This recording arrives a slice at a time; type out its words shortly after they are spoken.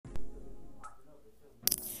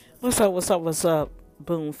What's up,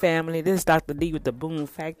 Boom family? This is Dr. D with the Boom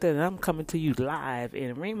Factor, and I'm coming to you live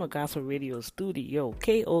in Rhema Gospel Radio Studio,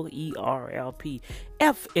 KOERLP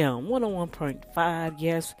FM 101.5.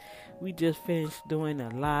 Yes, we just finished doing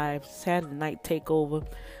a live Saturday night takeover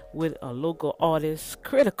with a local artist.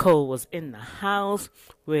 Critical was in the house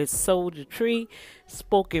with Soldier Tree,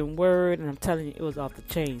 spoken word, and I'm telling you, it was off the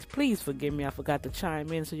chains. Please forgive me, I forgot to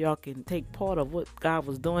chime in so y'all can take part of what God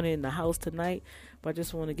was doing in the house tonight. But I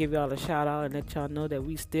just want to give y'all a shout out and let y'all know that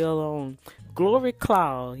we still on Glory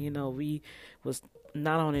Cloud. You know, we was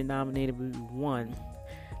not only nominated, but we won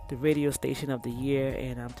the radio station of the year.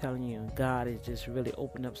 And I'm telling you, God has just really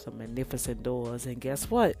opened up some magnificent doors. And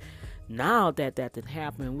guess what? Now that didn't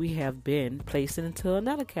happen, we have been placed into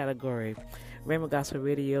another category. Raymond Gospel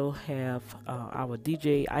Radio have our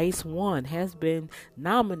DJ Ice One has been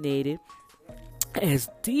nominated as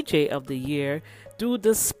DJ of the year through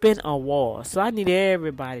the Spin Awards. So I need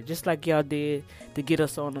everybody, just like y'all did to get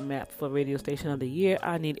us on the map for Radio Station of the Year.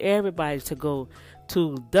 I need everybody to go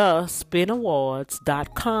to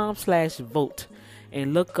thespinawards.com/vote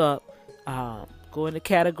and look up, go in the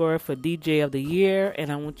category for DJ of the Year,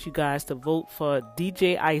 and I want you guys to vote for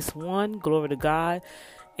DJ Ice One, glory to God.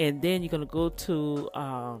 And then you're going to go to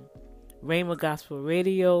Rhema Gospel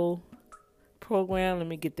Radio program. Let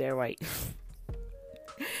me get that right.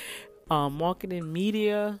 Marketing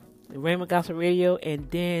media, Rhema Gospel Radio,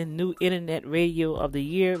 and then new internet radio of the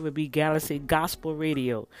year would be Galaxy Gospel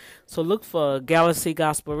Radio. So look for Galaxy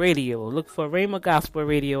Gospel Radio, look for Rhema Gospel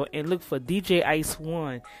Radio, and look for DJ Ice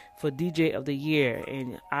One for DJ of the year.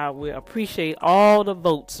 And I will appreciate all the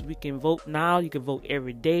votes. We can vote now. You can vote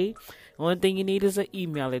every day. The only thing you need is an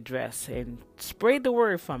email address, and spread the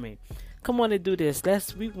word for me. Come on and do this.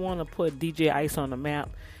 We want to put DJ Ice on the map.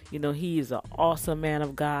 You know, he is an awesome man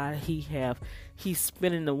of God. He's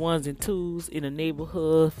spinning the ones and twos in the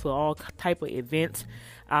neighborhood for all type of events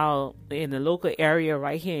out in the local area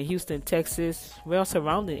right here in Houston, Texas. Well,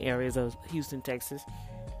 surrounding areas of Houston, Texas.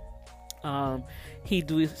 He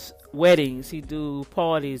does weddings, he do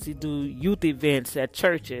parties, he do youth events at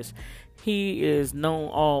churches. He is known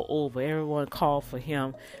all over. Everyone called for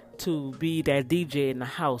him to be that DJ in the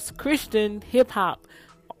house. Christian hip hop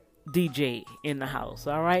DJ in the house.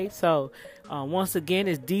 All right. So once again,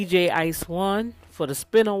 it's DJ Ice One for the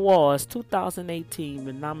Spin Awards 2018.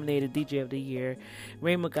 Been nominated DJ of the Year.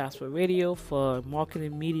 Rhema Gospel Radio for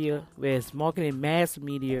marketing media, as marketing mass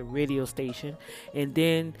media radio station, and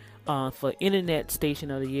then for internet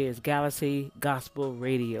station of the year is Galaxy Gospel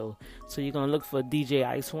Radio. So you're gonna look for DJ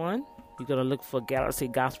Ice One. You're gonna look for Galaxy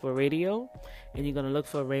Gospel Radio, and you're gonna look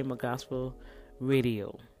for Rhema Gospel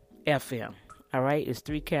Radio FM. All right, it's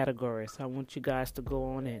 3 categories. I want you guys to go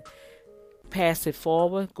on and pass it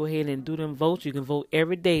forward. Go ahead and do them votes. You can vote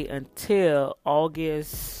every day until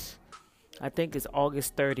August. I think it's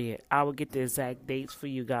August 30th. I will get the exact dates for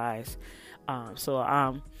you guys. So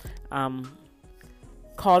I'm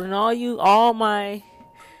calling all my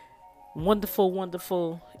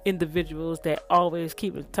wonderful individuals that always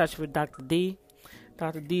keep in touch with Dr. D.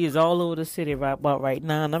 Dr. D is all over the city right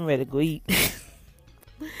now, and I'm ready to go eat.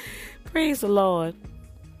 Praise the Lord.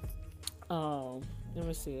 Let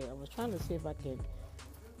me see. I was trying to see if I can,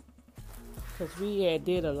 because we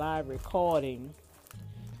did a live recording.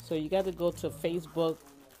 So you got to go to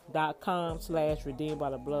facebook.com/redeemed by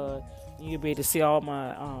the blood. You'll be able to see all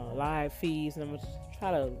my live feeds. And I'm going to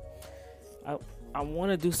try to, I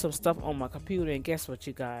want to do some stuff on my computer. And guess what,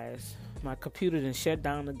 you guys? My computer done shut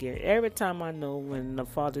down again. Every time I know when the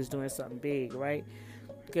Father's doing something big, right?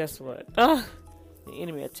 Guess what? The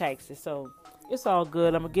enemy attacks it. So it's all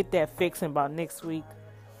good. I'm going to get that fixed about next week.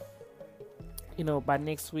 You know, by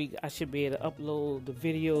next week, I should be able to upload the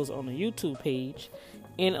videos on the YouTube page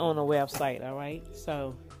and on the website. All right.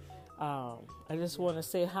 So I just want to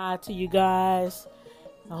say hi to you guys.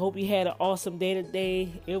 I hope you had an awesome day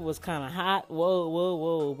today. It was kind of hot.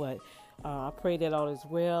 Whoa. But I pray that all is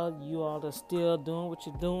well. You all are still doing what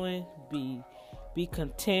you're doing. Be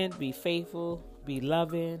content. Be faithful. Be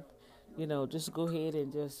loving. You know, just go ahead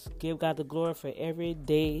and just give God the glory for every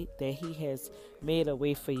day that He has made a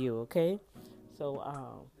way for you, okay? So,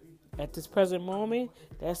 at this present moment,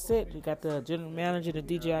 that's it. We got the general manager, the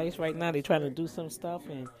DJ Ice right now. They're trying to do some stuff,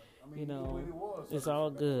 and, you know, it's all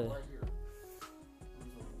good.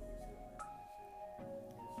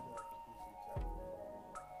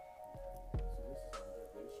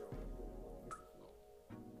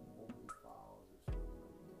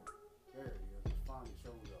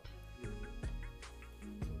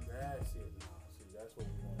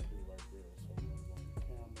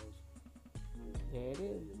 There it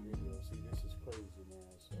is. See, this is crazy,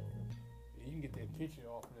 man. So you can get that picture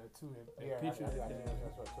off of that too. Yeah, picture. that's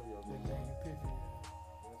what I told you. That dang picture.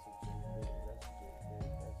 That's a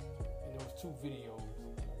And there was 2 videos.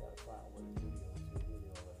 I gotta find one video.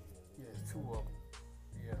 Yeah, there's 2 of them.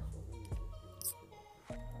 Yeah.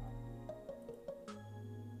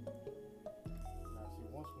 Now, see,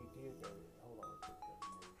 once we did that, hold on.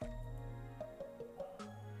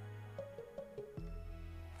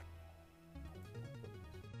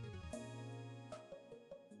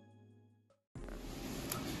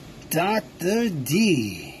 Dr.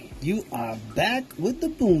 D, you are back with the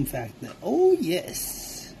Boom Factor. Oh,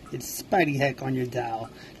 yes. It's Spidey Heck on your dial.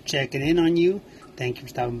 Checking in on you. Thank you for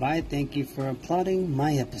stopping by. Thank you for applauding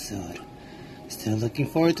my episode. Still looking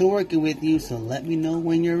forward to working with you, so let me know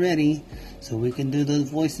when you're ready so we can do those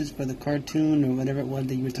voices for the cartoon or whatever it was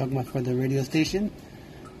that you were talking about for the radio station.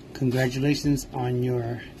 Congratulations on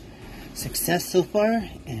your success so far,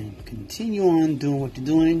 and continue on doing what you're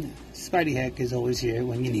doing. Spidey Heck is always here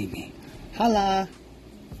when you need me. Holla!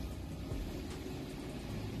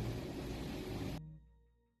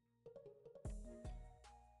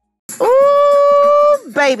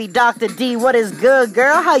 Ooh, baby, Dr. D, what is good,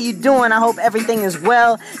 girl? How you doing? I hope everything is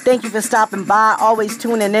well. Thank you for stopping by, always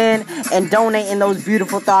tuning in and donating those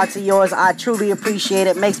beautiful thoughts of yours. I truly appreciate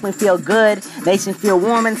it. Makes me feel good, makes me feel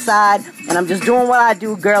warm inside, and I'm just doing what I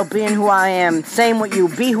do, girl, being who I am. Same with you.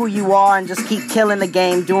 Be who you are and just keep killing the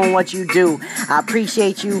game, doing what you do. I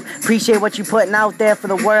appreciate you. Appreciate what you're putting out there for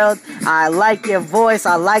the world. I like your voice.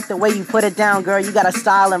 I like the way you put it down, girl. You got a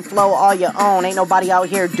style and flow all your own. Ain't nobody out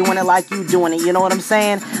here doing it like you doing it. You know what I'm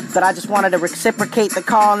saying? But I just wanted to reciprocate the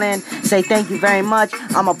call in. Say thank you very much.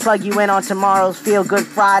 I'm going to plug you in on tomorrow's Feel Good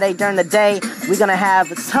Friday during the day. We're going to have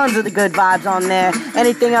tons of the good vibes on there.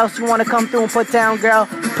 Anything else you want to come through and put down, girl,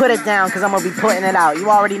 put it down, because I'm going to be putting it out. You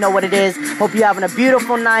already know what it is. Hope you're having a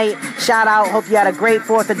beautiful night. Shout out. Hope you had a great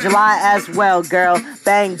 4th of July as well, girl.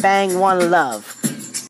 Bang, bang, one love.